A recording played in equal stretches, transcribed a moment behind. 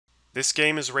This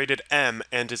game is rated M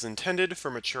and is intended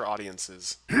for mature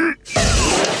audiences.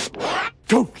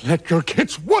 Don't let your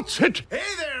kids watch it! Hey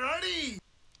there, Artie!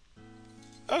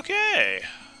 Okay,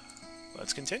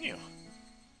 let's continue.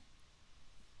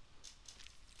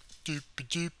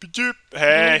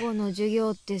 Hey. 午後の授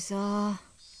業ってさ、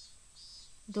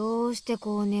どうして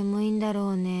こう眠いんだ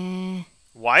ろうね。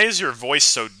 Why is your voice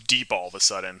so deep all of a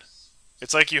sudden?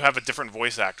 It's like you have a different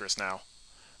voice actress now.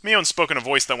 Mion's spoken a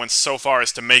voice that went so far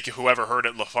as to make whoever heard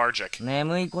it lethargic.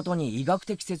 眠いことに医学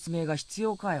的説明が必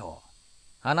要かよ。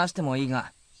話してもいい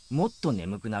が、もっと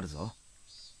眠くなるぞ。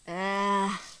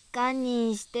堪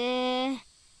忍して。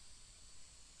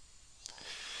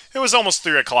 It was almost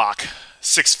 3 o'clock.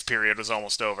 6th period was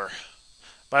almost over.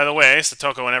 By the way,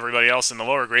 Satoko and everybody else in the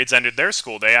lower grades ended their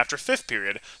school day after 5th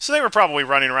period, so they were probably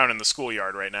running around in the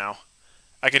schoolyard right now.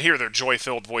 I could hear their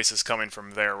joy-filled voices coming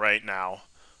from there right now.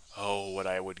 Oh, what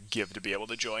I would give to be able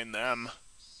to join them.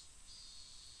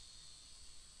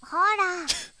 ほら、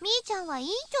みーちゃんは委員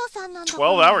長さんなんだから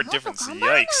 12-hour difference,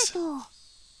 yikes.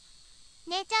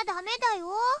 寝ちゃダメだよ。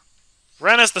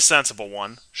 Rena's the sensible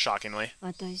one, shockingly.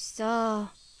 私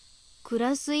さ、ク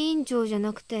ラス委員長じゃ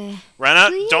なくて。 Rena,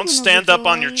 don't stand up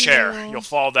on your chair. You'll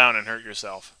fall down and hurt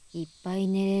yourself. いっぱい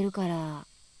寝れるから。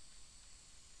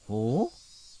ほう？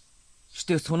し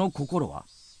てその心は？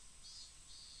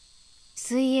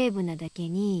水泳部なだけ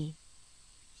に、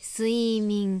睡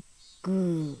眠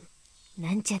グー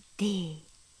なんちゃって。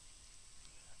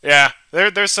Yeah,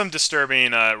 there's some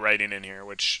disturbing writing in here,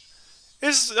 which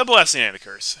is a blessing and a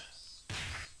curse.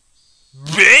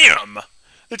 Bam!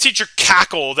 The teacher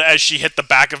cackled as she hit the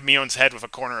back of Mion's head with a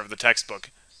corner of the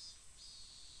textbook.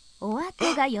 I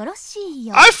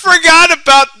forgot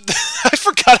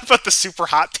about the super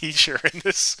hot teacher in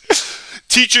this.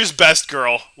 Teacher's best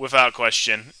girl, without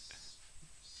question.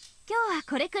 今日は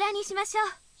これくらいにしましょう。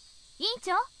委員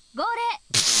長、号令。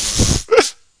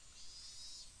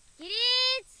起立。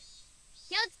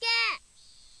気をつけ。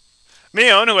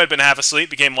 Mion, who had been half asleep,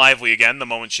 became lively again the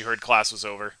moment she heard class was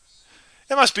over.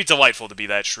 It must be delightful to be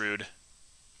that shrewd.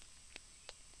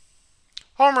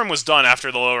 Homeroom was done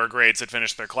after the lower grades had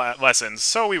finished their lessons,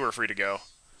 so we were free to go.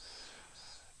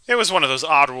 It was one of those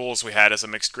odd rules we had as a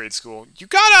mixed grade school. You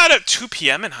got out at 2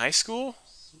 p.m. in high school?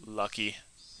 Lucky.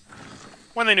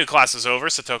 When they knew class was over,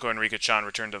 Satoko and Rika-chan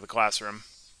returned to the classroom.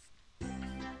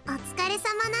 お疲れ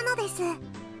様なのです。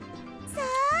さ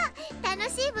あ、楽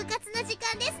しい部活の時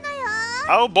間ですのよ。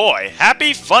 Oh boy,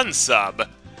 happy fun sub!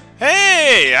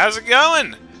 Hey, how's it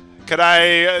going? Could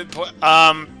I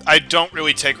don't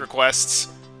really take requests.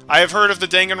 I have heard of the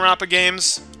Danganronpa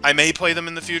games. I may play them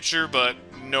in the future, but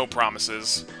no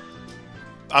promises.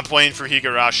 I'm playing for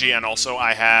Higurashi, and also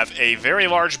I have a very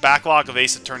large backlog of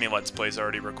Ace Attorney Let's Plays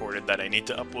already recorded that I need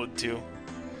to upload to.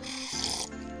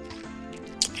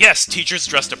 Yes, teacher's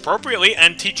dressed appropriately,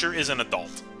 and teacher is an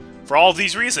adult. For all of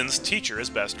these reasons, teacher is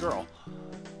best girl.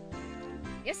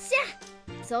 よっし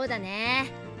ゃ、そうだね。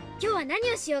今日は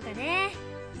何をしようかね。ね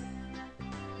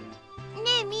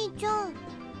えみーちゃん、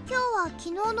今日は昨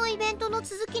日のイベントの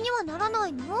続きにはならな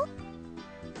いの？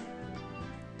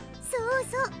そう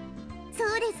そう、そ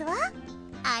うですわ。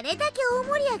あれだけ大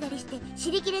盛り上がりして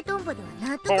尻切れトンボでは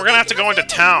納得。 But we're gonna have to go into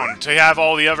town to have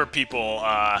all the other people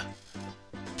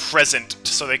present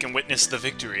so they can witness the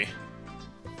victory.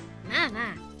 まあま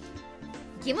あ、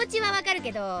気持ちはわかる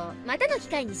けど、またの機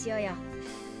会にしようよ。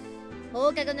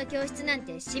放課後の教室なん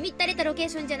てしみったれたロケー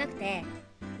ションじゃなくて、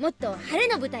もっと晴れ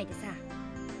の舞台でさ。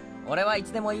俺はい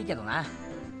つでもいいけどな。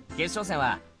決勝戦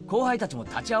は後輩たちも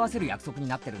立ち会わせる約束に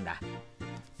なってるんだ。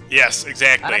 Yes,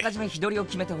 exactly. あらかじめ日取りを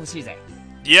決めてほしいぜ。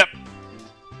Yep.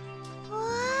 わ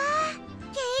あ、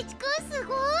ケイチくんす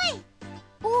ごい。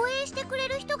応援してくれ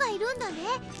る人がいるんだね。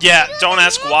Yeah, don't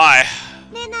ask why.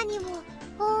 レナにも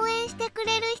応援してく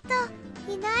れる人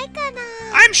いないかな。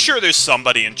 I'm sure there's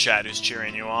somebody in chat who's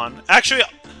cheering you on. Actually,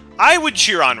 I would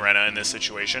cheer on Rena in this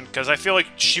situation, because I feel like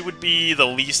she would be the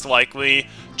least likely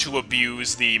to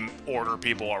abuse the order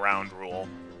people around rule.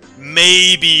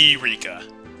 Maybe Rika.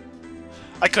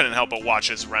 I couldn't help but watch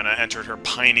as Rena entered her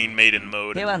pining maiden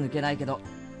mode. 手は抜けないけど、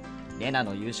レナ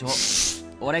の優勝、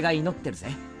俺が祈ってるぜ。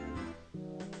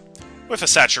 With a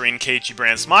saturnine Keiichi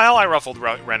brand smile, I ruffled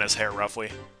Rena's hair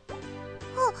roughly.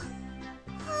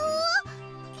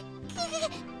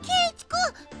 ケイチくん、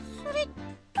それど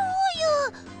うい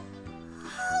う。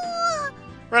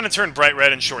 Rena turned bright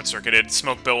red and short-circuited,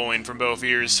 smoke billowing from both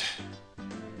ears.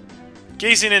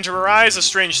 Gazing into her eyes, a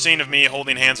strange scene of me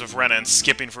holding hands with Rena and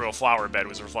skipping through a flower bed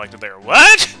was reflected there.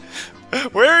 What?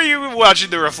 Where are you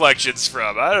watching the reflections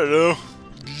from? I don't know.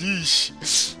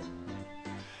 Yeesh.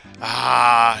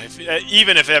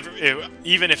 Even if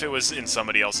it was in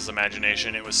somebody else's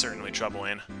imagination, it was certainly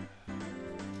troubling.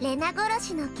 レナ殺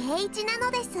しのケイイチなの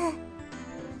です。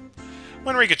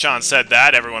 When Rika-chan said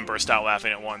that, everyone burst out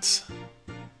laughing at once.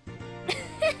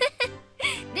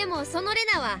 でもそのレ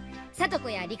ナはサトコ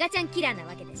やリカちゃんキラーな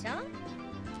わけでしょ。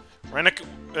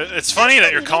 It's funny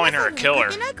that you're calling her a killer,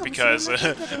 because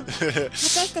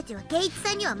私たちはケイイチ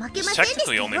さんには負けま there's せんでし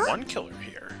た technically よ。 only one killer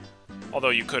here. Although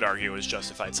you could argue it was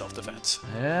justified self-defense.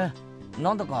 へえ、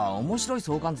なんだか面白い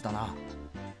相関図だな。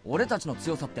俺たちの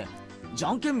強さってじ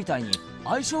ゃんけんみたいに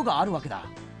相性があるわけだ。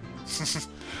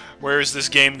Where is this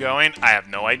game going? I have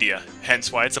no idea.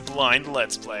 Hence why it's a blind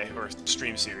let's play or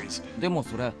stream series. でも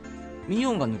それミ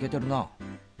オンが抜けてるな。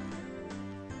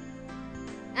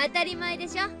当たり前で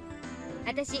しょ。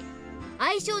私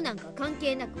相性なんか関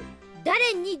係なく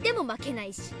誰にでも負けな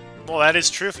いし。 Well, that is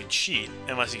true if you cheat,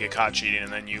 unless you get caught cheating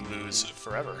and then you lose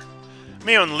forever.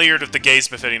 Mion leered with the gaze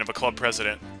befitting of a club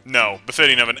president. No,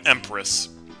 befitting of an empress.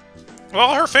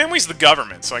 Well, her family's the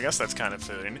government, so I guess that's kind of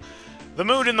fitting. The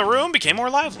mood in the room became more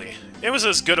lively. It was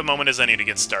as good a moment as any to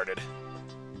get started.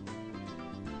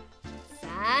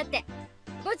 さて、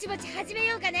ぼちぼち始め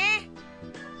ようかね。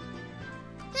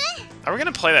 Are we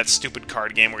gonna play that stupid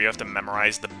card game where you have to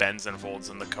memorize the bends and folds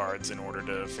in the cards in order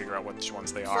to figure out which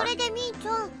ones they そ are? れでみーち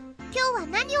ゃん、今日は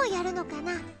何をやるのか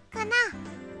なかな。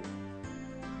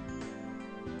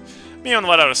 Mion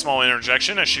let out a small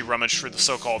interjection as she rummaged through the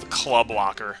so-called club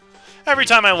locker. Every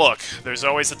time I look, there's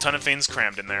always a ton of things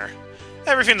crammed in there.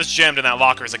 Everything that's jammed in that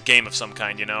locker is a game of some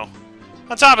kind, you know.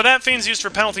 On top of that, fiends used for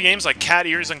penalty games like cat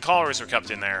ears and collars are kept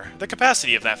in there. The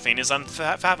capacity of that fiend is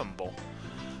unfathomable.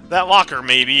 That locker,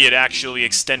 maybe it actually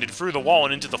extended through the wall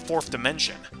and into the fourth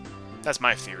dimension. That's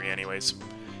my theory, anyways.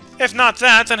 If not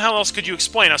that, then how else could you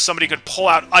explain how somebody could pull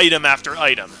out item after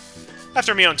item?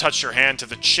 After Mion touched her hand to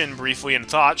the chin briefly in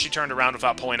thought, she turned around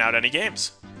without pulling out any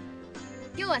games.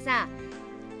 今日はさ、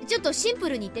ちょっとシンプ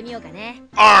ルにいってみようかね。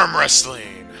 Arm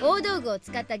wrestling! 大道具を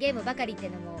使ったゲームばかりって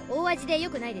のも大味で良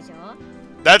くないでしょ。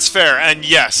 That's fair, and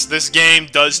yes, this game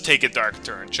does take a dark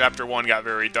turn. Chapter 1 got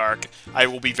very dark. I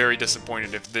will be very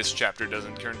disappointed if this chapter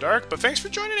doesn't turn dark, but thanks for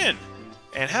joining in.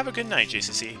 And have a good night,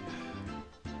 JCC.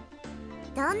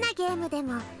 どんなゲームで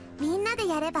もみんなで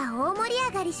やれば大盛り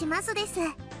上がりしますです。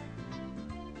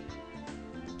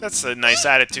 That's a nice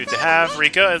attitude to have,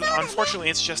 Rika. Unfortunately,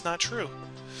 it's just not true.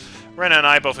 Rena and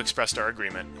I both expressed our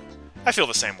agreement. I feel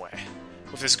the same way.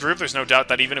 With this group, there's no doubt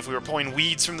that even if we were pulling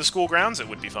weeds from the school grounds, it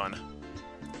would be fun.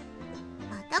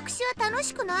 私は楽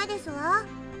しくないですわ。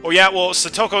 Oh yeah, well,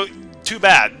 Satoko, too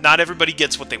bad. Not everybody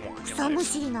gets what they want. 草む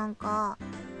しりなんか。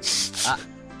あ、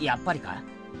やっぱりか。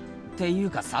っていう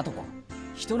かサトコ、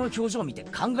人の表情を見て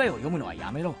考えを読むのは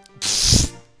やめろ。ケ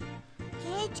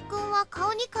イイチ君は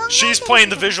顔に考えてる。 She's playing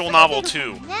the visual novel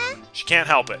too. She can't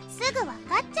help it. すぐ分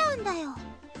かっちゃうんだよ。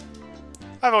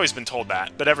 I've always been told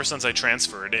that, but ever since I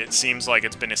transferred, it seems like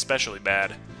it's been especially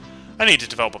bad. I need to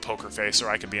develop a poker face or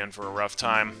I could be in for a rough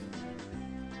time.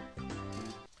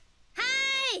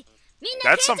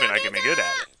 That's something I can be good at.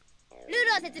 ルー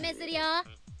ルを説明するよ。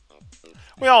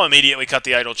 We all immediately cut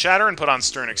the idle chatter and put on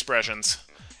stern expressions.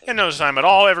 In no time at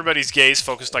all, everybody's gaze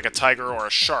focused like a tiger or a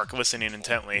shark listening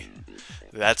intently.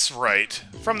 That's right.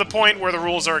 From the point where the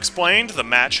rules are explained, the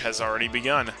match has already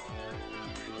begun.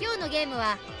 今日のゲーム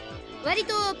は割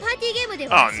とパーティーゲームで Oh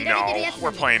は知られてる no, やつ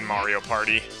we're playing Mario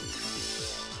Party.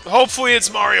 Hopefully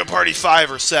it's Mario Party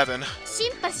 5 or 7. シ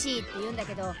ンパシーって言うんだ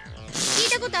けど聞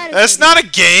いたことある。 That's not a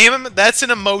game, that's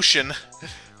an emotion.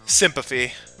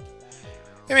 Sympathy.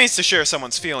 It means to share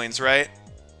someone's feelings, right?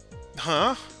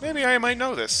 Huh? Maybe I might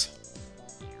know this.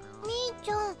 みー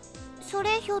ちゃん、そ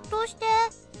れひょっとして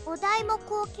お題目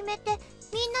を決めて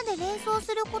みんなで連想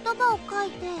する言葉を書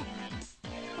いて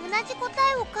同じ答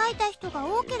えを書いた人が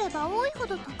多ければ多いほ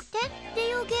ど得点って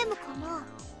いうゲームかな。だ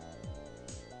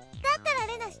ったら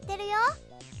レナ知ってるよ。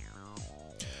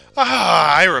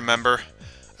 Ah, I remember.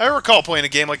 I recall playing a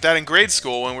game like that in grade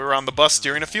school when we were on the bus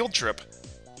during a field trip.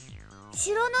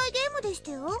 知らないゲームでし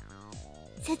たよ。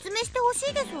説明してほし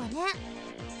いですわね。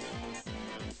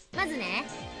まずね、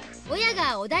親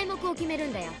がお題目を決める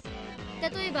んだよ。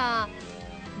例えば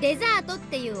デザートっ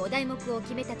ていうお題目を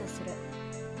決めたとする。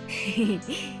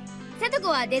さとこ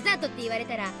はデザートって言われ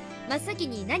たら真っ先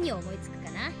に何を思いつく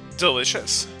かな？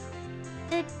 Delicious.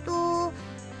 そ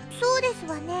うです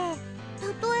わね。例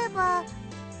えば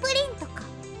プリンとか。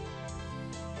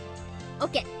オッ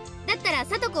ケー。だったら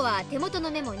さとこは手元の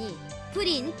メモにプ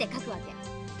リンって書くわけ。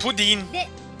 Pudding. で、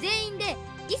全員で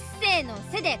一斉の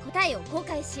背で答えを公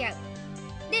開し合う。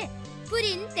で、プ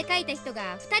リンって書いた人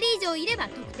が2人以上いれば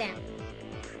得点。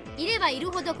いればいる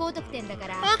ほど高得点だか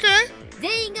ら、 Okay.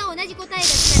 全員が同じ答えが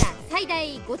来たら最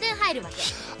大5点入るわけ。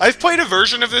 I've played a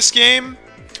version of this game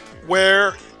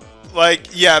where, like,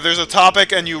 yeah, there's a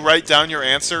topic and you write down your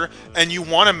answer and you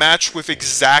want to match with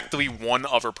exactly one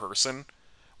other person.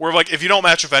 Where, like, if you don't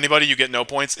match with anybody, you get no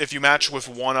points. If you match with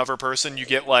one other person, you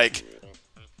get, like,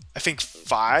 I think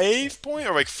 5 points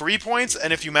or like 3 points.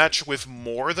 And if you match with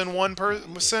more than one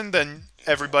person, then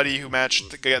everybody who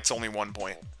matched gets only 1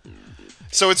 point.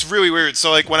 So it's really weird.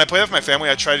 So, like, when I play with my family,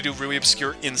 I try to do really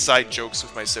obscure inside jokes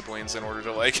with my siblings in order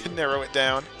to, like, narrow it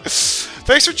down.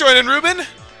 Thanks for joining, Ruben.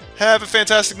 Have a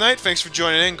fantastic night. Thanks for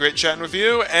joining in. Great chatting with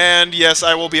you. And yes,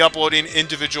 I will be uploading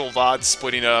individual VODs,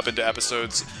 splitting it up into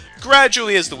episodes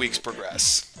gradually as the weeks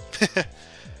progress.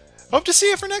 Hope to see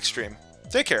you for next stream.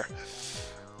 Take care.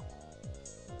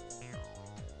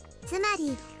 つま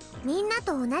りみんな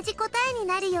と同じ答えに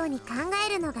なるように考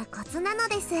えるのがコツなの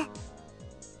です。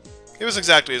 It was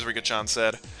exactly as Rika-chan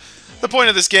said. The point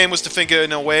of this game was to think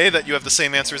in a way that you have the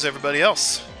same answer as everybody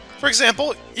else. For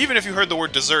example, even if you heard the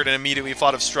word dessert and immediately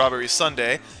thought of strawberry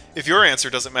sundae, if your answer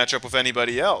doesn't match up with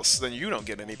anybody else, then you don't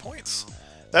get any points.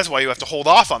 That's why you have to hold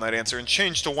off on that answer and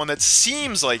change to one that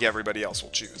seems like everybody else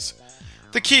will choose.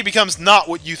 The key becomes not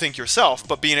what you think yourself,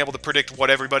 but being able to predict what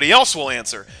everybody else will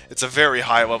answer. It's a very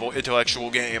high-level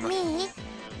intellectual game. みー、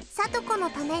さとこの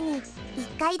ために一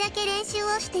回だけ練習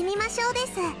をしてみましょうで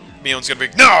す。 Mion's gonna be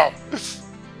no!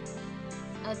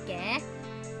 OK。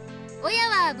親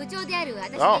は部長である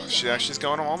私でいいよ Oh, ね。 she's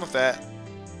going along with that.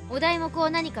 お題目を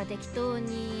何か適当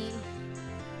に。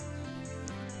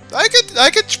 I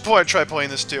could try playing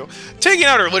this too. Taking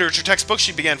out her literature textbook,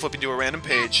 she began flipping to a random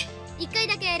page. 一回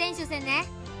だけ練習せんね。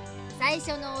最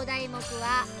初のお題目は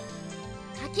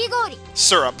かき氷。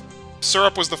 Syrup.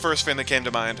 Syrup was the first thing that came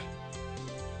to mind.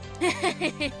 か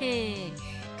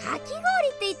き氷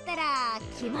って言ったら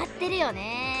決まってるよ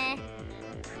ね。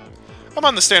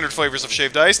 Among the standard flavors of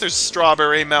shaved ice, there's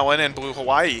strawberry, melon, and blue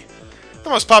Hawaii. The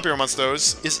most popular amongst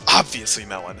those is obviously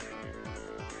melon.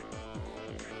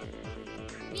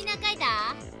 みんな書い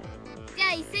た？じゃ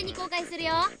あ一斉に公開する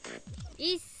よ。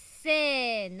一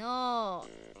せーの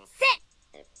せ。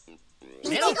い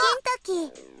ちごんと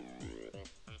き。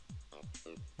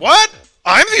 What?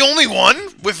 I'm the only one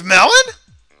with melon?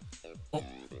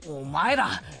 お前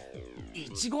らイ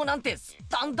チゴなんてス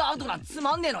タンダードなつ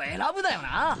まんねえの選ぶだよ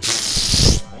な。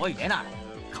おいレナ、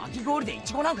かき氷でイ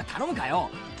チゴなんか頼むか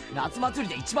よ。夏祭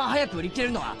りで一番早く売り切れ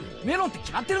るのはメロンって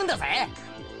決まってるんだぜ。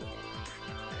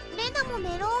レナも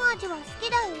メロン味は好き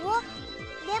だよ。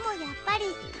でもやっぱり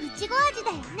いちご味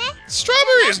だよね。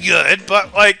 Strawberry is good,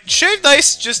 but, like, shaved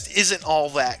ice just isn't all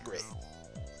that great.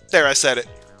 There, I said it.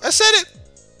 I said it!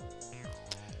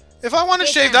 If I wanted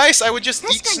shaved ice, I would just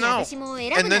eat snow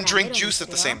and then drink juice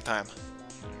at the same time.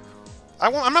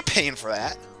 I'm not paying for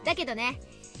that. だけどね、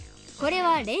これ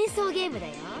は連想ゲームだ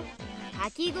よ。か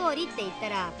き氷って言った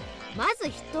らまず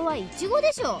人はイチゴ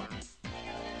でしょ。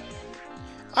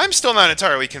 I'm still not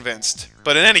entirely convinced,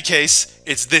 but in any case,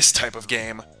 it's this type of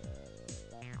game.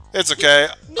 It's okay,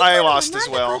 I lost as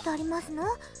well.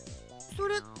 そ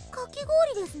れかき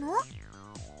氷ですの？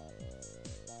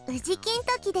宇治金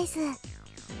時です。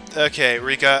 Okay,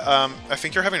 Rika, I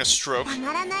think you're having a stroke. た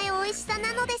まらない美味しさ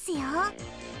なのですよ。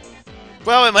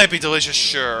 Well, it might be delicious,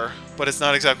 sure, but it's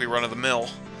not exactly run-of-the-mill.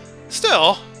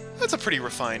 Still, that's a pretty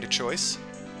refined choice.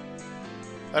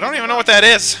 I don't even know what that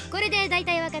is. これで大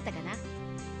体わかったかな。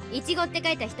イチゴって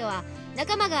書いた人は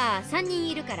仲間が3人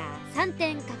いるから3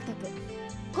点獲得。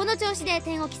この調子で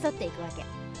点を競っていくわけ。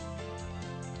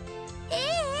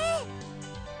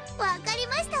わかり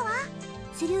ましたわ。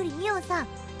それよりミオさん、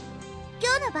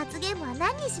今日の罰ゲームは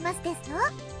何にしますですの？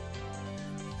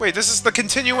 Wait, this is the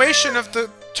continuation of the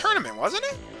tournament, wasn't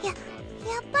it? や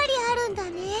っぱりあるんだ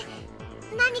ね。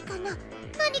何かな？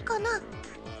何かな？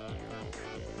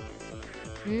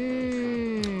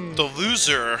 The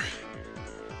loser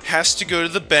has to go to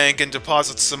the bank and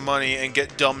deposit some money and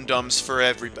get dum-dums for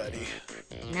everybody.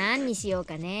 何にしよう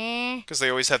かね。 Because they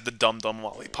always have the dum-dum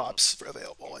lollipops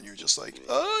available, and you're just like,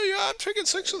 oh yeah, I'm taking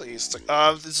 6 of these. It's like,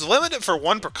 it's limited for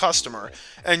 1 per customer,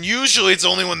 and usually it's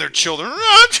only when they're children.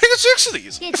 I'm taking 6 of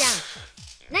these. ケイちゃ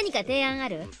ん、何か提案あ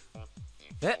る？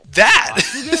 That!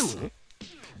 罰ゲーム？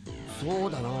そ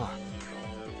うだな。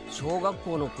小学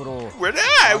校の頃。 When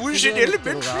I was in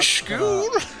elementary school.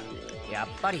 やっ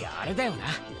ぱりあれだよな。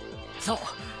そう。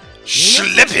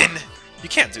Slipping! You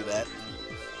can't do that.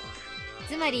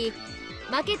 つまり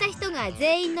負けた人が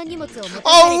全員の荷物を持たされて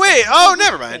Oh wait! Oh,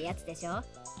 never って mind. やつでしょ。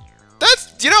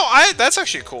 That's, you know, that's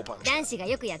actually a cool punch. 男子が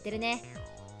よくやってるね。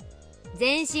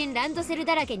全身ランドセル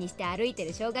だらけにして歩いて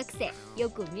る小学生よ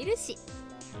く見るし。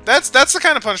That's the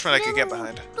kind of punishment I could get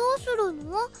behind. どうする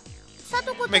の？さ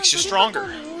とこちゃんと Makes you リカ stronger. ちゃ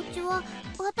んのお家は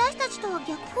私たちとは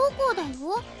逆方向だ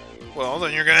よ。 Well,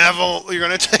 then you're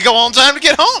gonna take a long time to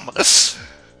get home.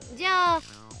 じゃあ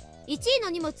1位の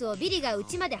荷物をビリが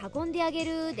家まで運んであげ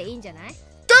るでいいんじゃない？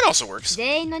 That also works.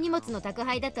 全員の荷物の宅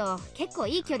配だと結構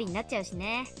いい距離になっちゃうし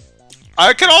ね。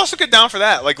 I could also get down for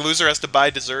that. Like, loser has to buy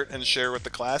dessert and share with the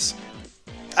class.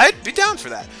 I'd be down for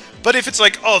that. But if it's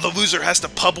like, oh, the loser has to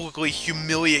publicly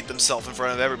humiliate themselves in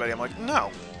front of everybody, I'm like, no.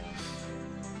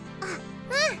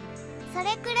 そ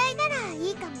れくらいなら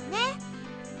いいかもね。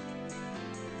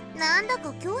なんだ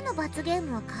か今日の罰ゲー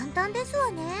ムは簡単です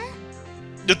わね。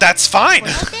 That's fine. こ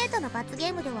の程度の罰ゲ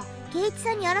ームではケイチ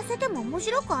さんにやらせても面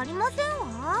白くありません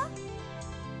わ。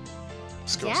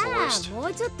 This じ girl's ゃ the worst. あも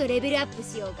うちょっとレベルアップ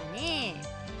しようかね。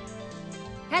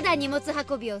ただ荷物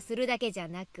運びをするだけじゃ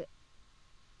なく、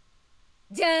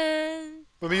じゃーん。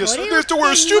 Let me just have to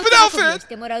wear a stupid outfit. し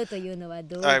てもらうというのは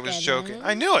どうかな。 I was joking.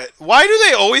 I knew it. Why do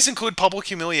they always include public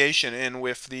humiliation in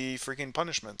with the freaking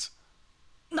punishment?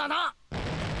 なな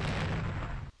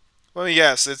Well,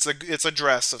 yes, it's a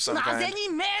dress of some なぜ kind. に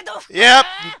メイド服 Yep,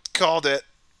 called it.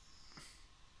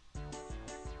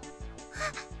 か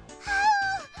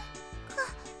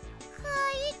わ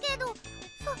いいけど、そんな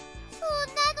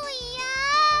の嫌。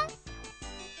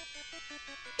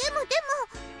でも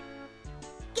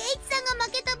ケイチさんが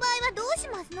負けた場合はどうし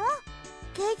ますの？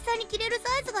ケイチさんに着れる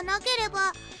サイズがなけれ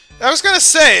ば。 I was gonna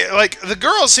say, like, the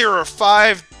girls here are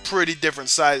 5 pretty different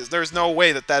sizes. There's no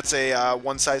way that that's a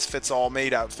one-size-fits-all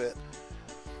maid outfit.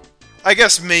 I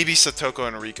guess maybe Satoko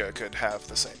and Rika could have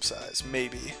the same size.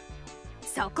 Maybe.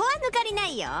 そこは抜かりな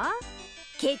いよ。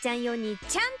ケイちゃん用に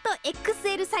ちゃんと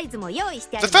XL サイズも用意し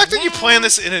てあ The るの fact that ね you plan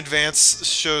this in advance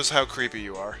shows how creepy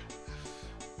you are.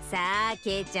 さあ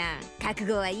ケイちゃん覚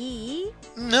悟はいい？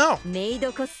 No. メイ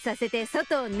ドコスさせて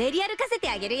外を練り歩かせて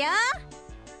あげるよ。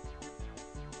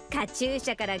カチューシ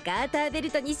ャからガーターベ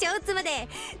ルトにショーツまで全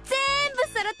部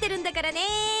揃ってるんだからね。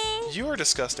 You are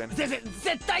disgusting.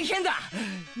 絶対変だ。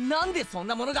なんでそん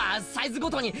なものがサイズご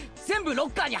とに全部ロ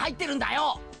ッカーに入ってるんだ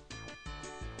よ。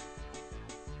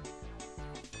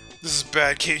 This is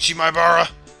bad, Keiichi Maibara.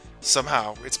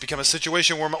 Somehow, it's become a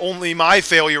situation where only my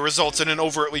failure results in an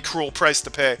overtly cruel price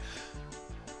to pay.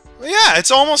 Yeah,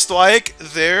 it's almost like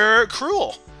they're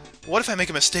cruel. What if I make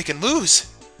a mistake and lose?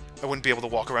 I wouldn't be able to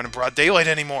walk around in broad daylight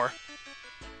anymore.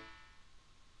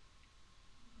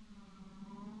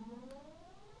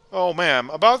 Oh, ma'am,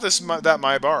 about that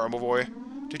Maibara boy.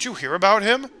 Did you hear about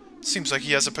him? Seems like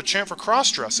he has a penchant for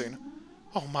cross-dressing.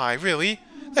 Oh my, really?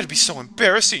 That'd be so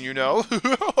embarrassing, you know.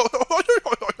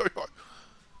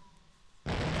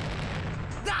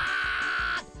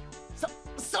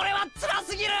 それは辛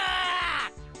すぎる。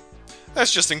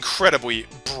 That's just incredibly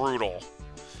brutal.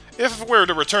 If we're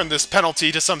to return this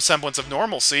penalty to some semblance of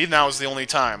normalcy, now is the only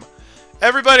time.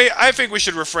 Everybody, I think we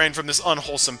should refrain from this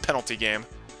unwholesome penalty game.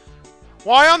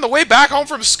 Why on the way back home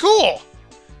from school?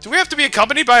 Do we have to be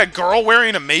accompanied by a girl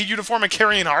wearing a maid uniform and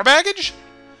carrying our baggage?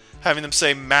 Having them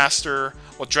say master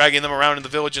while dragging them around in the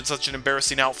village in such an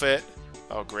embarrassing outfit.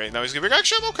 Oh great, now he's gonna be like,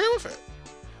 actually I'm okay with it.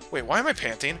 Wait, why am I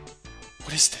panting?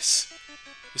 What is this?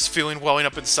 This feeling welling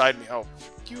up inside me. Oh,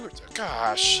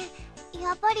 gosh.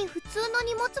 やっぱり普通の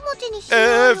荷物持ちにしようよ。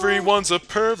 Everyone's a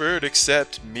pervert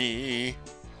except me.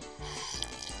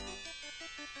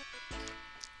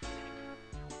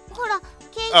 ほら、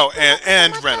ケイチ Oh, 君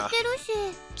and が捕まっ Rena. ちゃってるし。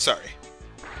 Sorry.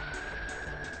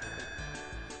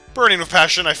 Burning with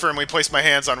passion, I firmly place my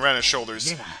hands on Rena's shoulders.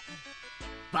 レナ、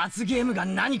罰ゲームが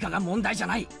何かが問題じゃ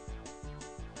ない。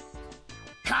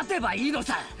勝てばいいの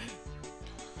さ。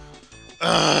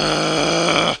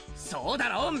そうだ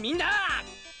ろう、みんな。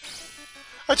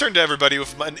 I turned to everybody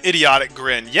with an idiotic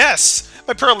grin. Yes!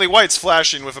 My pearly whites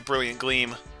flashing with a brilliant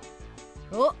gleam.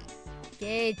 お、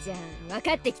ケイちゃん分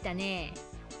かってきたね。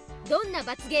どんな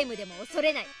罰ゲームでも恐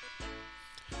れない。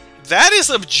 That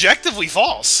is objectively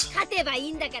false. 勝てばい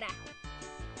いんだから。だよ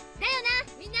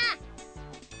な、みんな。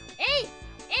えい、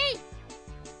えい。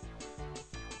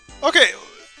 Okay,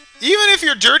 even if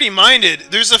you're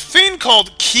dirty-minded, there's a thing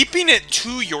called keeping it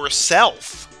to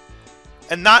yourself.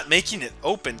 And not making it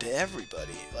open to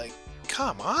everybody. Like,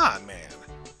 come on, man.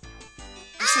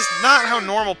 This is not how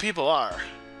normal people are.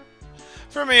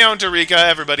 From Mio to Rika,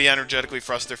 everybody energetically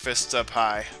thrust their fists up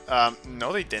high.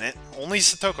 No they didn't. Only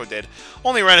Satoko did.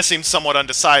 Only Rena seemed somewhat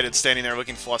undecided, standing there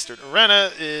looking flustered.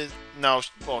 Rena is... No,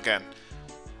 well, again.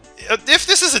 If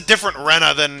this is a different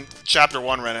Rena than Chapter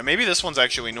 1 Rena, maybe this one's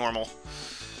actually normal.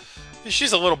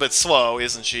 She's a little bit slow,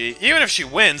 isn't she? Even if she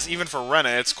wins, even for Rena,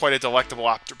 it's quite a delectable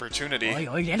opportunity. おい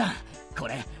おいレナ、こ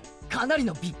れかなり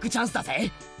のビッグチャンスだ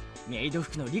ぜ。メイド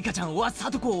服のリカちゃんはサ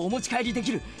トコをお持ち帰りで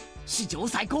きる史上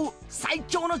最強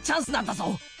のチャンスなんだ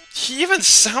ぞ。 He even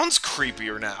sounds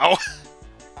creepier now.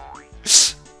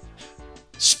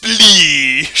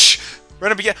 Spleesh!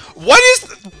 Rena began. What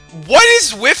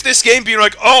is with this game being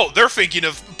like, oh, they're thinking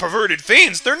of perverted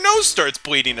fiends, their nose starts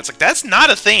bleeding. It's like, that's not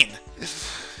a thing.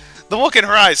 The look in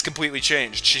her eyes completely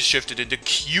changed. She shifted into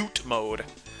cute mode.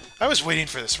 I was waiting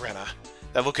for this, Rena.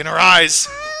 That look in her eyes.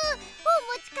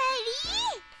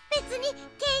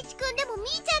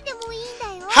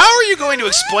 How are you going to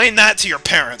explain that to your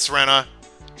parents, Rena?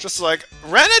 Just like,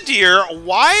 Rena dear,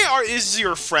 why is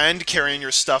your friend carrying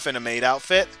your stuff in a maid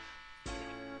outfit?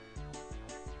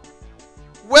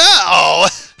 Well,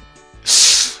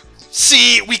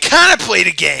 see, we kind of played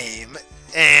a game,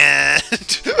 and...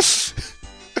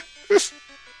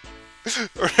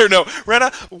 or no,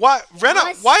 Rena, why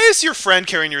is your friend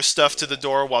carrying your stuff to the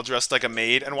door while dressed like a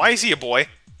maid, and why is he a boy?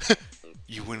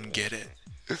 You wouldn't get it.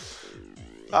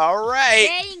 Alright.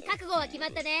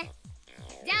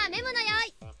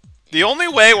 The only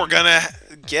way we're gonna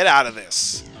get out of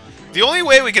this, the only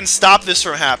way we can stop this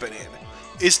from happening,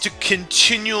 is to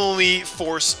continually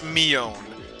force Mion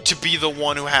to be the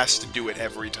one who has to do it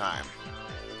every time.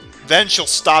 Then she'll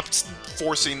stop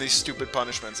forcing these stupid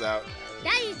punishments out.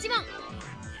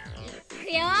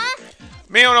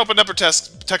 Mion opened up her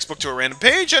textbook to a random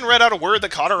page and read out a word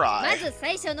that caught her eye.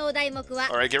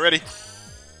 Alright, get ready.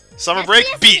 Summer break,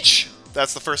 beach.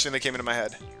 That's the first thing that came into my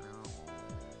head.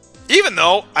 Even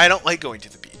though I don't like going to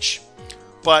the beach.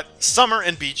 But summer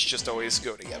and beach just always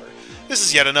go together. This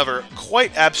is yet another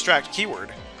quite abstract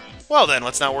keyword. Well then,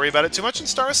 let's not worry about it too much and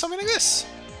start with something like this.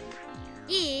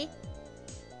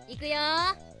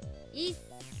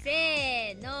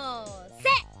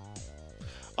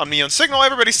 On Mion's signal,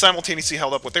 everybody simultaneously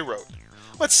held up what they wrote.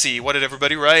 Let's see, what did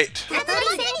everybody write?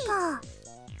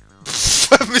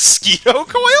 Mosquito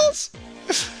coils?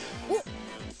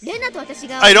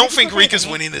 I don't think Rika's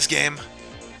winning this game.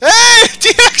 Hey!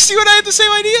 DX, you and I had the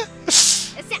same idea?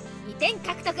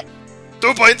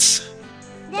 2 points!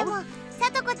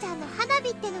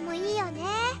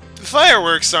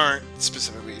 Fireworks aren't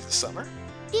specifically the summer.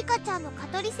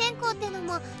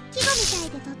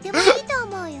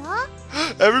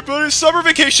 Everybody's summer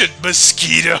vacation!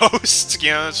 Mosquitoes!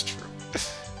 Yeah, that's true.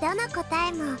 どの答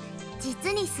えも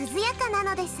実に涼やかな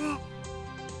のです。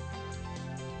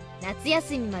夏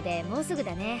休みまでもうすぐ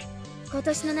だね。今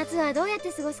年の夏はどうやっ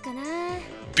て過ごすかな。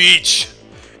 Beach.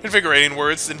 Invigorating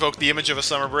words invoke the image of a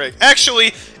summer break.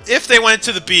 Actually, if they went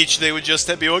to the beach, they would just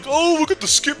be like, oh, look at the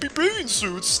skimpy bathing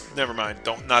suits. Never mind,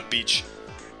 not beach.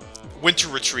 Winter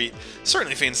retreat.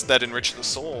 Certainly things that enrich the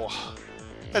soul.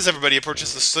 As everybody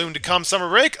approaches the soon-to-come summer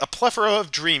break, a plethora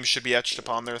of dreams should be etched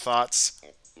upon their thoughts.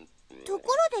 と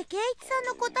ころでケイイチさん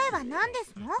の答えは何で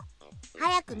すの？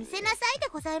早く見せなさいで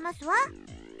ございますわ。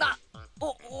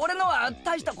俺のは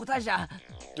大した答えじゃ。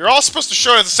 You're all supposed to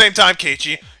show it at the same time,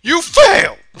 Keiichi. You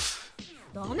fail!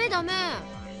 ダメダメ。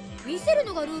見せる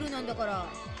のがルールなんだから。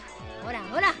ほら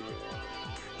ほら。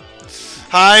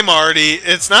 Hi, Marty.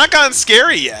 It's not gotten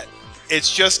scary yet.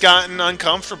 It's just gotten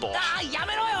uncomfortable. や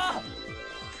めろよ。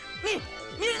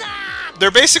見るな。 They're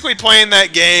basically playing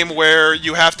that game where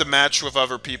you have to match with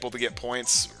other people to get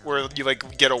points, where you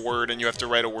like get a word and you have to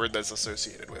write a word that's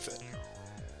associated with it.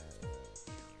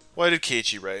 What did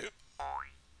Keiichi write?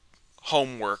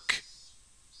 Homework.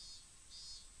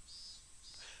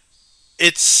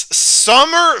 It's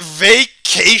summer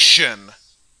vacation.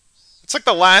 It's like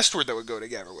the last word that would go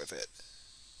together with it.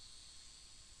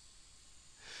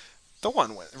 The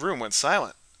room went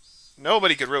silent.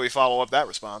 Nobody could really follow up that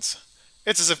response.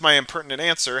 It's as if my impertinent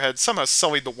answer had somehow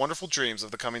sullied the wonderful dreams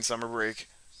of the coming summer break.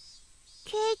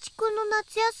 ケイイチ君の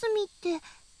夏休みって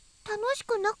楽し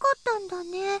くなかったんだ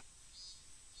ね。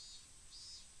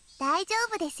大丈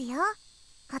夫ですよ。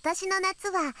今年の夏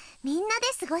はみんなで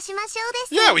過ごしましょう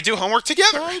です。 Yeah, we do homework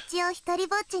together. ケイイチを一人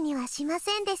ぼっちにはしま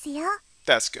せんですよ。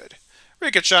 That's good.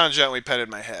 Rika-chan gently petted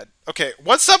my head. Okay,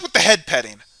 what's up with the head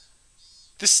petting?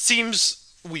 This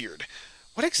seems weird.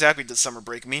 What exactly does summer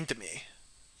break mean to me?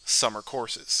 Summer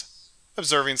courses.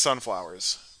 Observing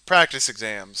sunflowers. Practice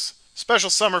exams. Special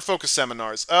summer focus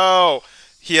seminars. Oh,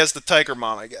 he has the tiger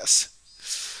mom, I guess.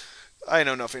 I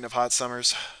know nothing of hot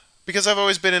summers. Because I've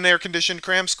always been in air-conditioned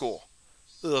cram school.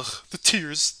 Ugh, the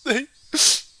tears.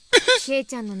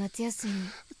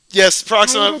 Yes,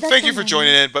 Proxima, thank you for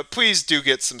joining in, but please do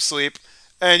get some sleep.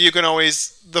 And you can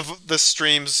always... The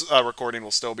stream's recording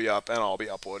will still be up, and I'll be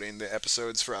uploading the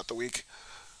episodes throughout the week.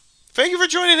 Thank you for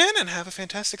joining in, and have a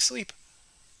fantastic sleep.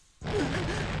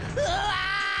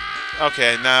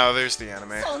 Okay, now there's the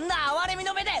anime.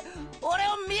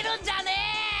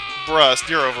 Rust,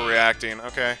 you're overreacting,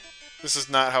 okay? This is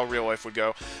not how real life would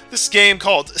go. This game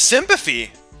called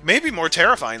Sympathy may be more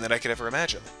terrifying than I could ever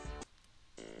imagine.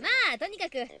 まあとにか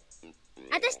く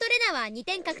私とレナは2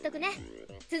点獲得ね。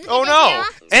続けていくよ。 Oh no!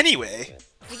 Anyway.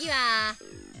 次は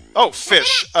Oh,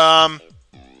 fish.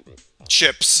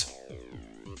 Chips.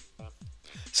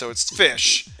 So it's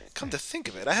fish. Come to think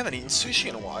of it, I haven't eaten sushi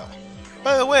in a while.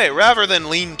 By the way, rather than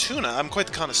lean tuna, I'm quite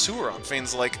the connoisseur on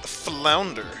things like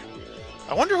flounder.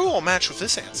 I wonder who will match with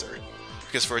this answer.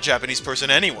 Because for a Japanese person,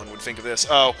 anyone would think of this.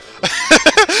 Oh,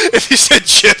 if you said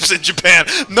chips in Japan,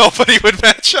 nobody would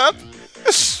match up.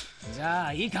 じゃ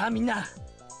あいいかみんな。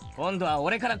今度は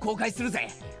俺から公開するぜ。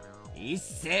いっ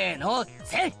せーの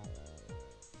せ。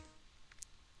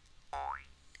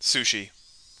 Sushi.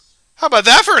 How about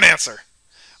that for an answer?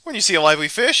 When you see a lively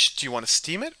fish, do you want to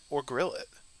steam it or grill it?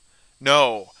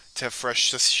 No, to have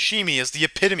fresh sashimi is the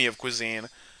epitome of cuisine.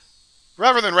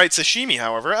 Rather than write sashimi,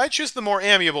 however, I choose the more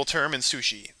amiable term in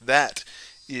sushi. That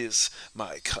is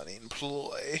my cunning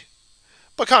ploy.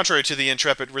 But contrary to the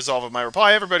intrepid resolve of my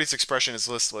reply, everybody's expression is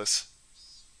listless.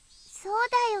 そう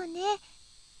だよね。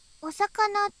お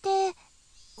魚って、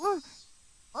お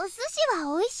寿司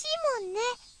は美味しいもんね。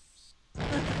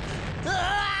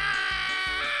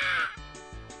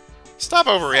 Stop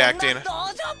overreacting.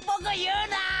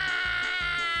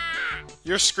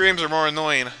 Your screams are more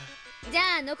annoying. じ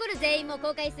ゃあ残る全員も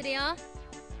公開するよ。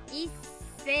いっ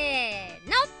せー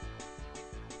の。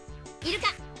イルカ。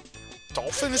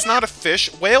 Dolphin is not a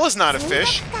fish. Whale is not a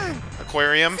fish.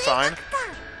 Aquarium, fine.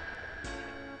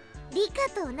 リカ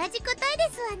と同じ答えで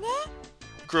すわね。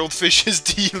 Grilled fish is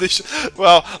delicious.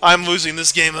 Well, I'm losing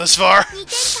this game thus far. 2点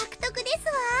獲得です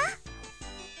わ。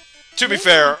 To be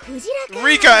fair, クジラか。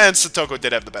 Rika and Satoko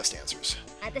did have the best answers.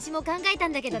 私も考えた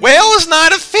んだけどね。 Whale is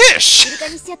not a fish! イルカ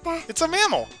にしちゃった。 It's a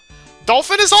mammal.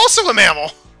 Dolphin is also a mammal. あ、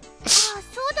そ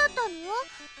うだったの？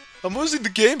 I'm losing the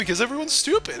game because everyone's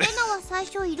stupid. レナは最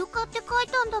初イルカって書い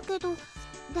たんだけど、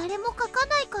誰も書か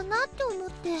ないかなって思っ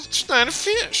て。 It's not a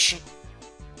fish.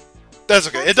 That's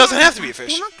okay. It doesn't have to be a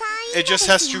fish. It just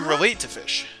has to relate to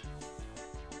fish.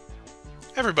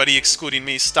 Everybody, excluding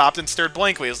me, stopped and stared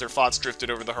blankly as their thoughts drifted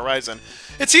over the horizon.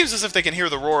 It seems as if they can hear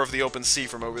the roar of the open sea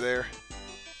from over there.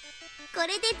 こ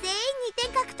れで全員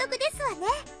2点獲得ですわね。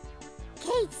ケ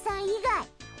イチさん以外。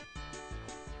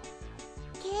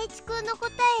ケイチ君の答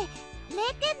え0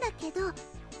点だけど、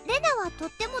レナはとっ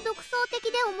ても独創的で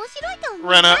面白いと思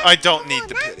う。 Rena, I don't need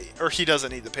the pity. Or he doesn't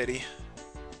need the pity.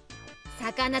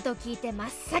 魚と聞いて真っ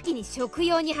先に食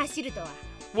用に走るとは。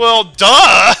 Well,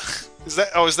 duh!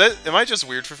 Am I just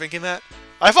weird for thinking that?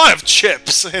 I thought of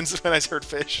chips when I heard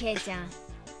fish. ケイちゃん、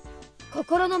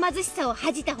心の貧しさを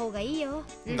恥じた方がいいよ。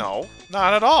No,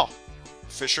 not at all.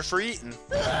 Fish are for eating.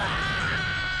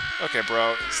 Okay,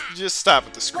 bro, just stop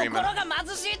with the screaming.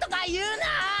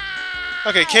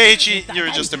 Okay, Keiichi,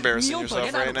 you're just embarrassing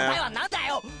yourself right now.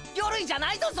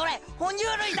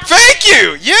 Thank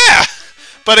you! Yeah!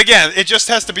 But again, it just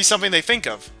has to be something they think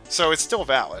of, so it's still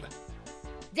valid.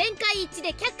 全会一致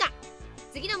で却下。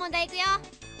次の問題いくよ。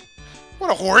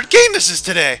 What a horrid game this is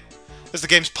today! As the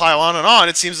games pile on and on,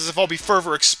 it seems as if I'll be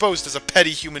further exposed as a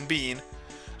petty human being.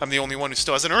 I'm the only one who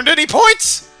still hasn't earned any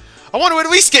points! I want to at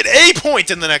least get a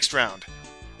point in the next round.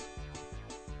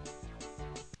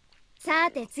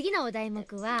 さて次のお題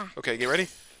目は Okay, get ready.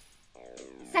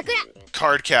 桜。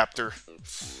 Card captor.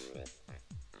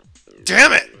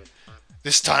 Damn it!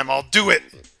 This time I'll do it!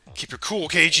 Keep your cool,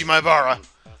 Keiichi Maibara.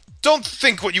 Don't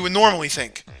think what you would normally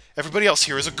think. Everybody else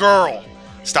here is a girl.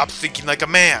 Stop thinking like a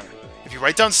man. If you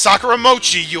write down Sakura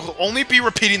Mochi, you'll only be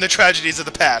repeating the tragedies of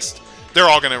the past. They're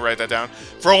all gonna write that down.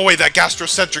 Throw away that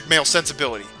gastrocentric male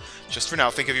sensibility. Just for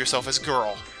now, think of yourself as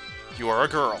girl. You are a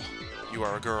girl. You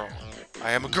are a girl.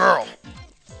 I am a girl.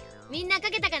 みんな書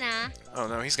けたかな？ Oh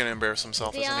no, he's gonna embarrass himself,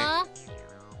 いくよ。 isn't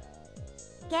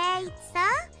he? ケイチさん、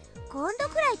今度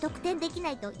くらい得点でき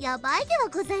ないとやばいでは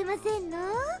ございませんの？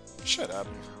 Shut up.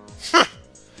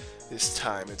 This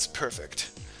time it's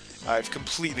perfect. I've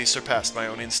completely surpassed my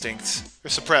own instincts. Or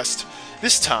suppressed.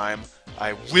 This time,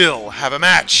 I will have a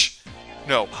match.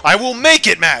 No, I will make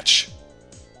it match!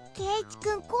 ケイチ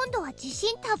君、今度は自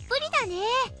信たっぷりだね。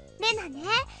レナね、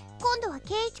今度は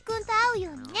ケイチ君と会う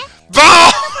ようにね。 BOW! み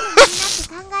んなって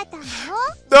考えたんだよ。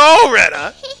 No,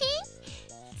 Rena!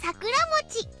 桜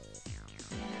餅。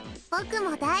僕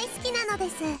も大好きなので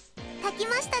す。炊き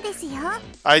ましたですよ。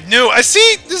 I knew! I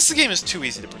see! This game is too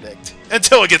easy to predict.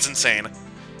 Until it gets insane.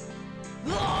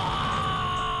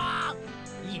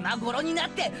 今頃にな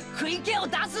って食い気を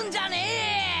出すんじゃ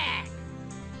ね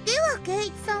え。ではケ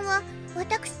イチさんは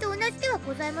私と同じでは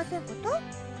ございませんこと？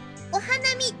お花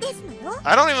見ですのよ。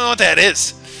 I don't even know what that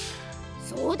is.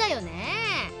 そそうだよ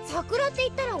ね。桜って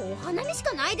言ったらお花見し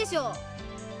かないでしょ。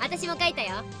私も書いた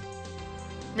よ。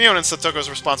 Mion and Satoko's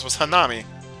response was Hanami.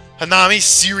 Hanami?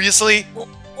 Seriously?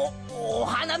 お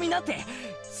花見なんて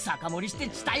酒盛りして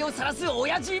地帯を晒す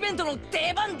親父イベントの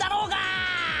定番だろうが。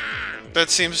 That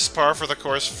seems par for the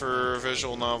course for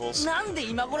visual novels. なんで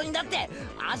今頃になって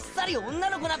あっさり女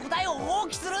の子な答えを放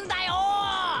棄するんだ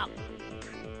よ。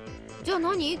じゃあ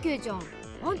何ケイちゃん、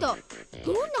あんた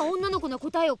どんな女の子の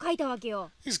答えを書いたわけ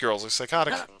よ。 These girls are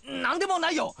psychotic. なんでも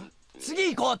ないよ。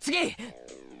次行こう、次。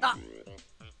あ、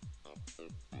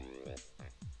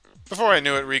 Before I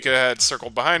knew it, Rika had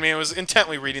circled behind me and was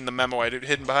intently reading the memo I'd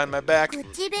hidden behind my back.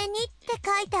 口紅って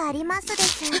書いてありますで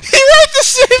しょ。 He read the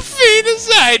same feed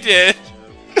as I did!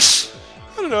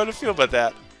 I don't know how to feel about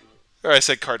that. Or I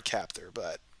said card captor,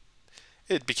 but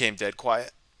it became dead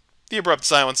quiet. The abrupt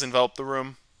silence enveloped the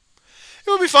room. It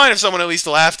would be fine if someone at least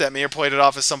laughed at me or played it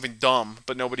off as something dumb,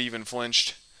 but nobody even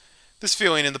flinched. This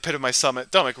feeling in the pit of my stomach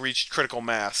reached critical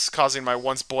mass, causing my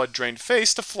once blood-drained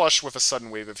face to flush with a sudden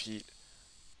wave of heat.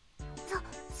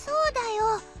 そうだ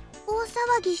よ。大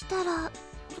騒ぎしたら、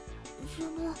そ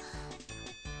の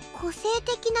個性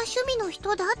的な趣味の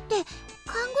人だって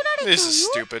勘ぐられ This ちゃ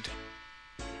is うよ。 stupid.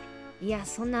 いや、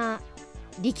そんな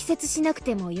力説しなく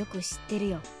てもよく知ってる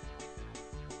よ。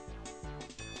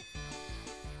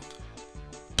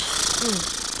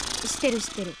知ってる知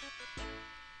ってる。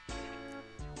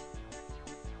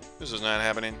 This is not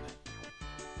happening.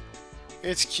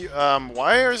 It's cute.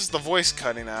 Why is the voice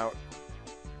cutting out?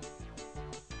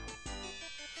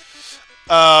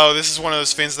 Oh, this is one of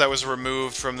those fins that was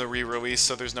removed from the re-release,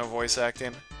 so there's no voice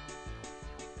acting.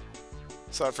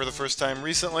 Saw it for the first time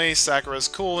recently. Sakura's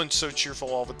cool and so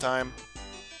cheerful all the time.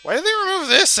 Why did they remove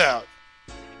this out?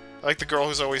 I like the girl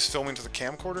who's always filming to the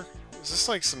camcorder. Is this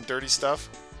like some dirty stuff?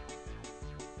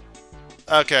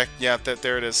 Okay, yeah,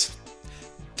 there it is.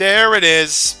 There it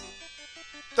is!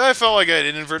 I felt like I'd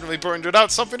inadvertently burned it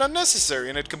out something unnecessary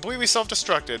and had completely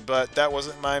self-destructed, but that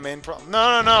wasn't my main problem.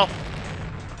 No.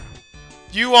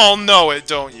 You all know it,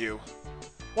 don't you?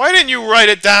 Why didn't you write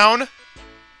it down?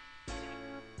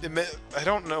 I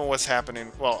don't know what's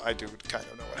happening. Well, I do kind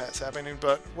of know what's happening,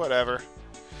 but whatever.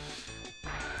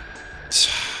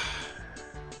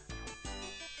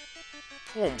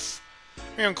 Poomph.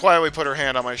 Mion quietly put her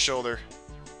hand on my shoulder.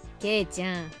 ケイち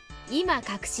ゃん、今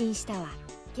確信したわ。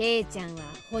ケイちゃんは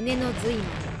骨の髄ま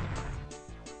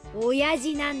で親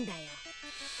父なんだよ。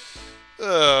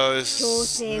 Oh, this is not 強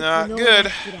制不能 good. な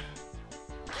くらい。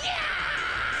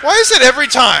 Why is it every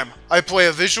time I play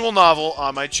a visual novel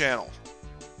on my channel?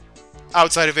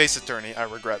 Outside of Ace Attorney, I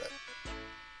regret it.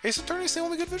 Ace Attorney is the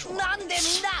only good visual novel. なんで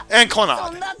みんな And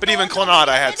Clannad. But even Clannad,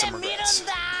 I had some 見るん regrets.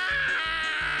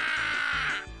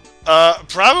 だ。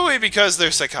 Probably because they're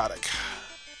psychotic.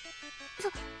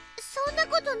 そんな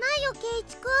ことないよ、ケイ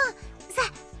チくん。さ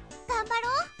あ、頑張ろ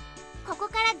う。ここ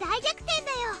から大逆転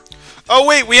だよ。 Oh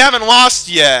wait, we haven't lost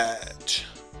yet.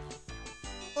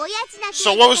 親父な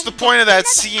So what was the point of that あり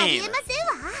scene? えません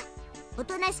わ。お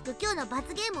となしく今日の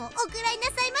罰ゲームをおくらいな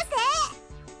さいませ。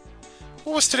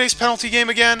 What was today's penalty game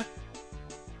again?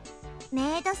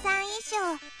 メイドさん衣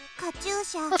装、カチュー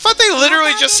シャ。 I thought they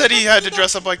literally just said he had to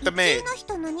dress up like the 普 maid. 通の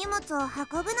人の荷物を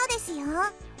運ぶのですよ。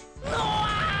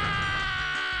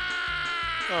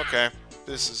 Okay,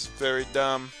 this is very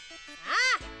dumb.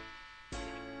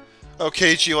 Oh,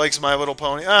 Keiichi likes My Little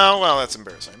Pony. Oh, well, that's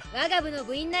embarrassing. 我が部の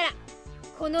部員なら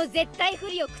この絶対不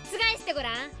利を覆してご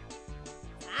らん。さ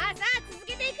あさあ続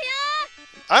けていくよ。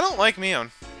 I don't like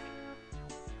Mion.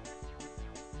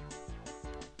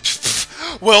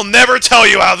 We'll never tell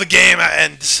you how the game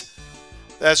ends.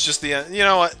 That's just the end. You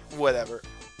know what? Whatever.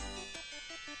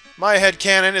 My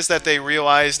headcanon is that they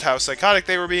realized how psychotic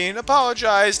they were being,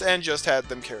 apologized, and just had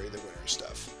them carry the winner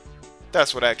stuff.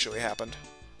 That's what actually happened.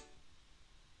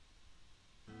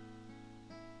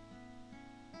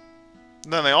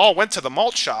 And then they all went to the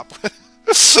malt shop.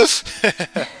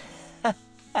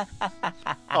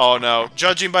 Oh no.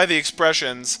 Judging by the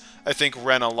expressions, I think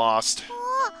Rena lost.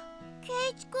 ケ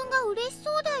イチくんが嬉し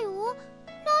そうだよ。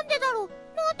なんでだろう、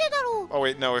なんでだろう。 Oh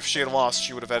wait, no, if she had lost,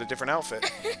 she would have had a different outfit.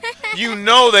 You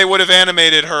know they would have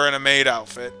animated her in a maid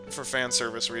outfit for fan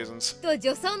service reasons. と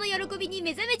女装の喜びに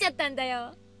目覚めちゃったんだ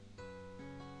よ。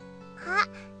あ、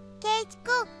ケイチく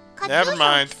ん、カチューシ Never ャ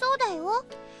mind. 着そうだよ。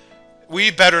 We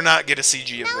better not get a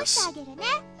CG of 直して this. あげるね。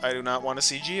 I do not want a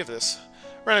CG of this.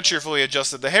 Rena cheerfully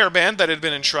adjusted the hairband that had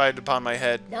been enshrined upon my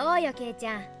head. どうよケイち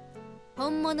ゃん。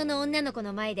本物の女の子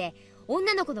の前で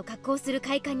女の子の格好をする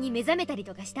快感に目覚めたり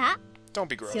とかした？ Don't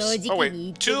be gross. 正 Oh 直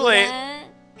に言 wait, って too ごら late. ん。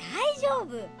大丈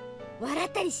夫。笑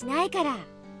ったりしないから。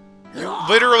 You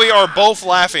literally are both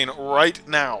laughing right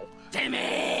now. て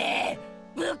めえ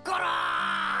ぶっ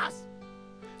殺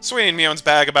す Swinging Mion's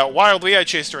bag about wildly, I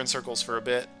chased her in circles for a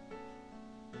bit.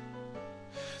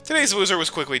 Today's loser was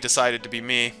quickly decided to be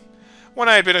me. When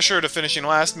I had been assured of finishing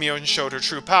last, Mion showed her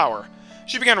true power.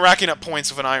 She began racking up points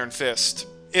with an iron fist.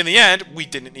 In the end, we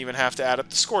didn't even have to add up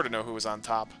the score to know who was on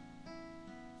top.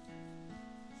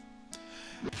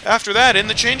 After that, in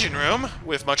the changing room,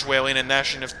 with much wailing and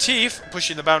gnashing of teeth,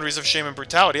 pushing the boundaries of shame and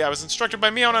brutality, I was instructed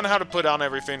by Mion on how to put on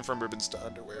everything from ribbons to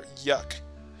underwear. Yuck.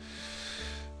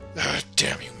 Ugh,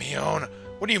 damn you, Mion.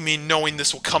 What do you mean knowing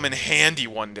this will come in handy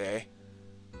one day?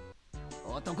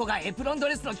 男がエプロンド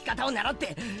レスの着方を習っ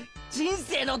て人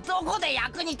生のどこで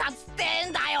役に立つって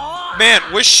んだよ Man,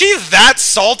 was she that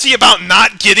salty about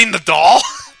not getting the doll?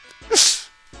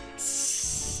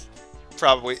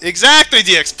 Probably. Exactly,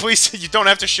 DX. Please, you don't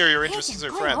have to share your interests with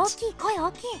your 声大 friends. きい声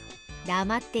大きい。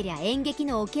黙ってりゃ演劇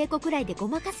のお稽古くらいでご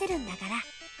まかせるんだから。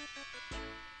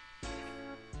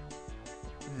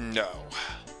 No.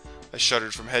 I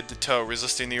shuddered from head to toe,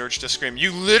 resisting the urge to scream.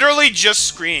 You literally just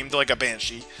screamed like a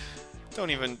banshee. Don't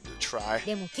even try.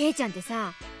 でもケイちゃんって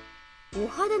さ、お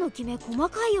肌のキメ細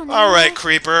かいよね。Alright,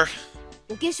 creeper.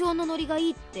 お化粧のノリがい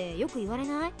いってよく言われ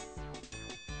ない？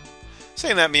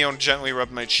 Saying that, Mion gently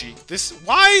rubbed my cheek.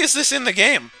 Why is this in the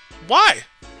game? Why?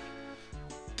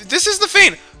 This is the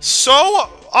thing. So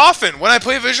often when I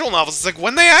play visual novels, it's like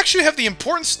when they actually have the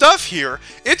important stuff here,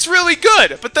 it's really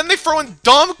good. But then they throw in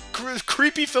dumb,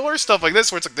 creepy filler stuff like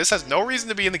this, where it's like, this has no reason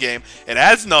to be in the game. It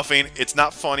adds nothing. It's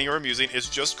not funny or amusing. It's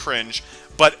just cringe.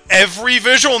 But every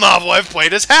visual novel I've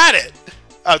played has had it.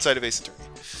 Outside of Ace Attorney.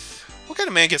 What kind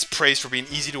of man gets praised for being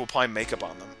easy to apply makeup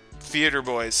on them? Theater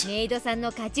boys. メイドさん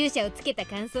のカチューシャをつけた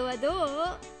感想はど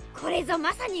う？これぞ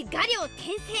まさに画量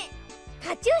転生。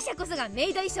カチューシャこそがメ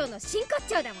イド衣装の真骨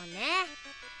頂だもんね。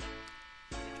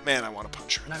Man, I want to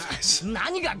punch her in the face.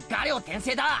 何が画量転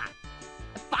生だ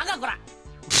バカこら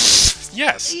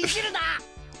Yes. いじるな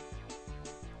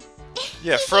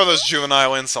Yeah, throw those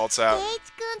juvenile insults ケ out. イ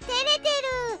チくん照れて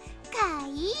る。か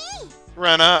いい。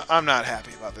 Rena, I'm not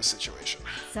happy about this situation.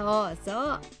 そうそ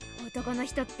う。男の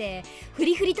人ってフ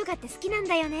リフリとかって好きなん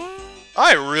だよね。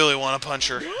 I really want to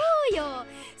punch her. そうよ。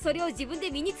それを自分で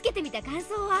身につけてみた感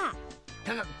想は。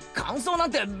感想な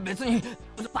んて別に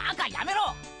バカやめ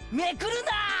ろめくる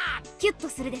なキュッと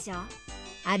するでしょ。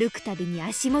歩くたびに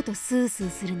足元スースー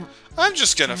するの。 I'm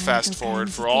just gonna fast forward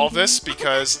for all this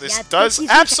because this does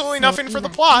absolutely nothing for the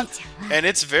plot, and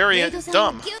it's very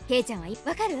dumb. ケイちゃんは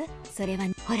わかる？それは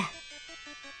ほら。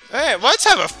 Hey, let's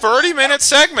have a 30-minute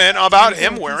segment about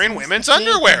him wearing women's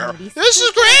underwear. This is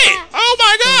great! Oh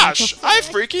my gosh! I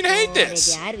freaking hate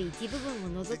this!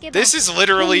 This is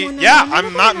literally... Yeah,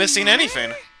 I'm not missing anything.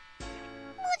 も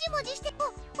じもじして、お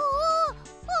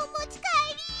持ち帰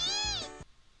り。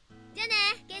じゃあね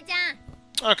ケイち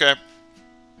ゃん Okay.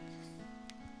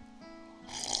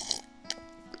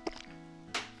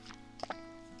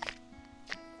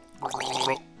 今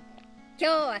日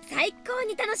は最高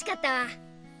に楽しかったわ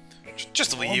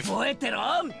Just leave. 覚えて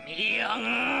ろミオ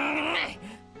ン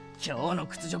今日の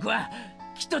屈辱は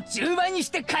きっと10倍にし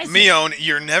て返す Mion,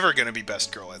 you're never gonna be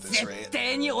best girl at this 絶 rate.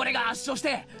 対に俺が圧勝し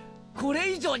てこ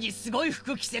れ以上にすごい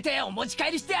服着せてお持ち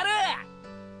帰りしてやる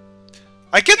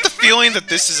I get the feeling that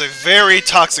this is a very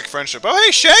toxic friendship. Oh,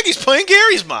 hey, Shaggy's playing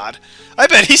Gary's mod. I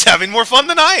bet he's having more fun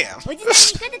than I am. おじさん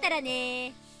に勝てたら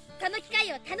ねその機会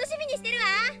を楽しみにしてるわ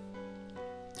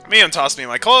Mion tossed me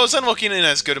my clothes and, looking in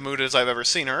as good a mood as I've ever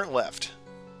seen her, left.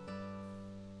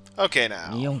 Okay,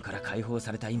 now. ミオンから解放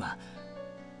された今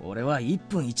俺は1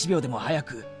分1秒でも早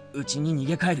く家に逃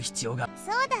げ帰る必要が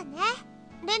そうだね。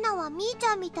レナはみーち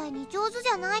ゃんみたいに上手じ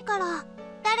ゃないから、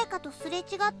誰かとすれ違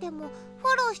ってもフ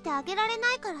ォローしてあげられ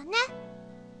ないからね。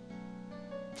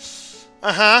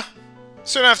Uh-huh.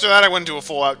 Soon after that, I went into a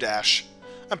full-out dash.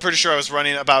 I'm pretty sure I was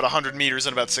running about 100 meters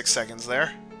in about 6 seconds there.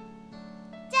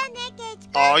 じゃあね、ケイチ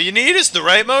くん。 All you need is the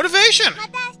right motivation. ま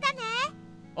た明日ね。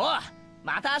おう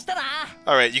また明日な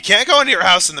Alright, you can't go into your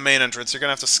house in the main entrance. You're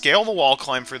gonna have to scale the wall,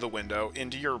 climb through the window,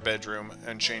 into your bedroom,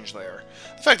 and change there.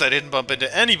 The fact that I didn't bump into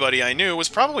anybody I knew was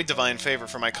probably divine favor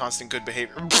for my constant good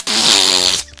behavior.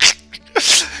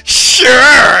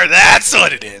 Sure, that's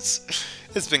what it is.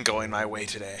 It's been going my way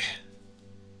today.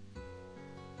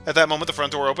 At that moment, the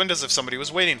front door opened as if somebody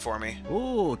was waiting for me.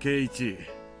 おお、ケイイチ。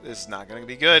 This is not gonna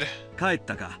be good. 帰っ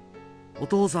たか。お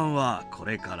父さんはこ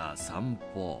れから散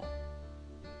歩。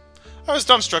 I was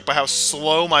dumbstruck by how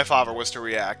slow my father was to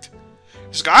react.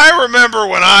 He's like, I remember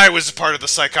when I was part of the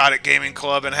Psychotic Gaming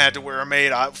Club and had to wear a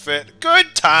maid outfit.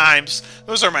 Good times!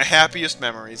 Those are my happiest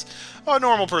memories. A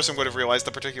normal person would have realized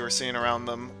the particular scene around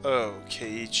them. Oh,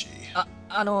 Keiichi.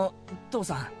 父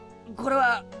さんこれ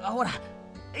はほら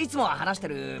いつも話して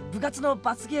る部活の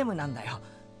罰ゲームなんだよ。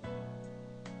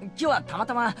今日はたま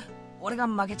たま俺が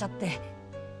負けちゃって。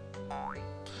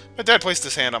My dad placed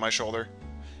his hand on my shoulder.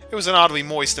 It was an oddly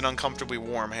moist and uncomfortably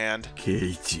warm hand. ケ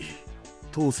イチ、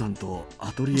父さんと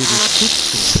アトリエでちょ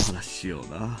っとお話ししよう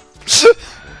な。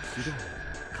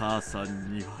母さ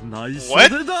んには内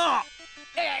緒だ。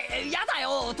やだ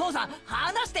よ、お父さん、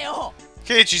話してよ。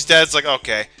Keiichi's dad's like,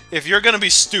 okay, if you're gonna be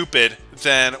stupid,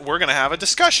 then we're gonna have a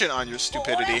discussion on your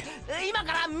stupidity. 今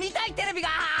から見たいテレビが。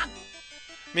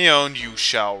Mion, you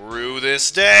shall rue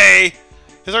this day!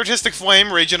 His artistic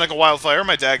flame raging like a wildfire,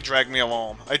 my dad dragged me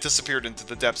along. I disappeared into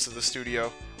the depths of the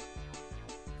studio.